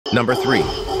Number 3.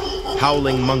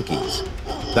 Howling Monkeys.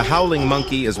 The howling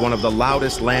monkey is one of the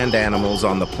loudest land animals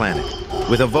on the planet,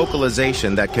 with a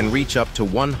vocalization that can reach up to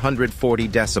 140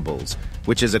 decibels,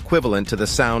 which is equivalent to the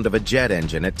sound of a jet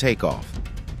engine at takeoff.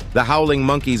 The howling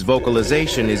monkey's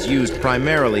vocalization is used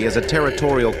primarily as a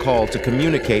territorial call to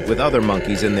communicate with other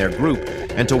monkeys in their group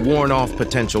and to warn off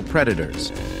potential predators.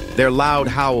 Their loud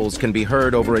howls can be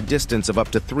heard over a distance of up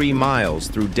to 3 miles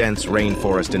through dense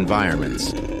rainforest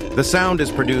environments. The sound is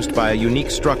produced by a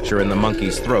unique structure in the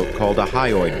monkey's throat called a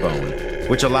hyoid bone,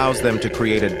 which allows them to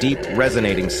create a deep,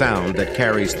 resonating sound that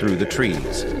carries through the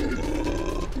trees.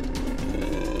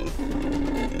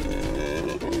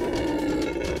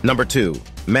 Number 2.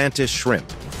 Mantis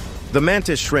Shrimp. The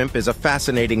mantis shrimp is a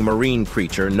fascinating marine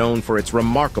creature known for its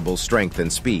remarkable strength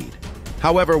and speed.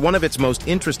 However, one of its most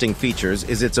interesting features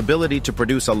is its ability to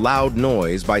produce a loud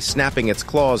noise by snapping its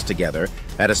claws together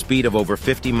at a speed of over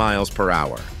 50 miles per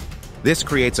hour. This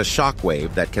creates a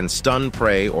shockwave that can stun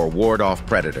prey or ward off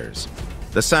predators.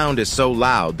 The sound is so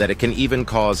loud that it can even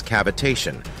cause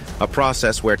cavitation, a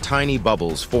process where tiny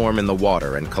bubbles form in the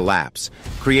water and collapse,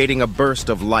 creating a burst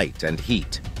of light and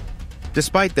heat.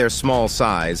 Despite their small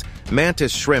size,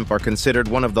 mantis shrimp are considered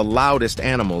one of the loudest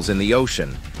animals in the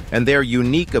ocean, and their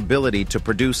unique ability to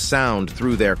produce sound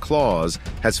through their claws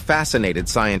has fascinated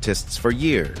scientists for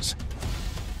years.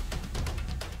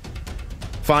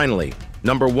 Finally,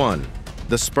 number 1,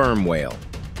 the sperm whale.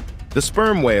 The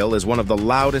sperm whale is one of the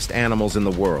loudest animals in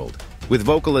the world, with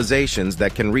vocalizations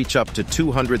that can reach up to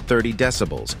 230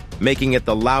 decibels, making it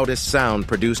the loudest sound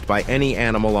produced by any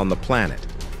animal on the planet.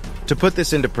 To put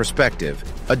this into perspective,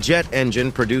 a jet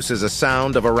engine produces a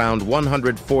sound of around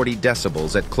 140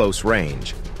 decibels at close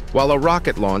range, while a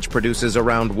rocket launch produces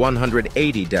around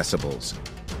 180 decibels.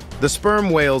 The sperm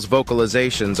whale's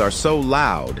vocalizations are so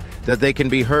loud that they can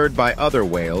be heard by other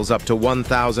whales up to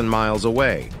 1,000 miles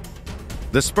away.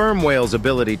 The sperm whale's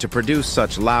ability to produce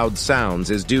such loud sounds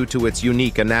is due to its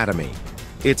unique anatomy.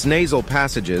 Its nasal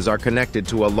passages are connected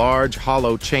to a large,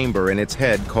 hollow chamber in its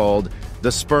head called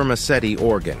the spermaceti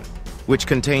organ, which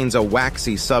contains a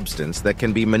waxy substance that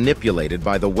can be manipulated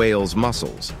by the whale's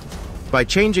muscles. By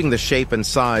changing the shape and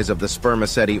size of the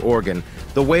spermaceti organ,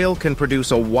 the whale can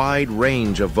produce a wide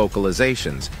range of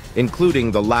vocalizations,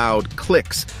 including the loud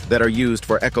clicks that are used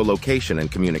for echolocation and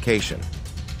communication.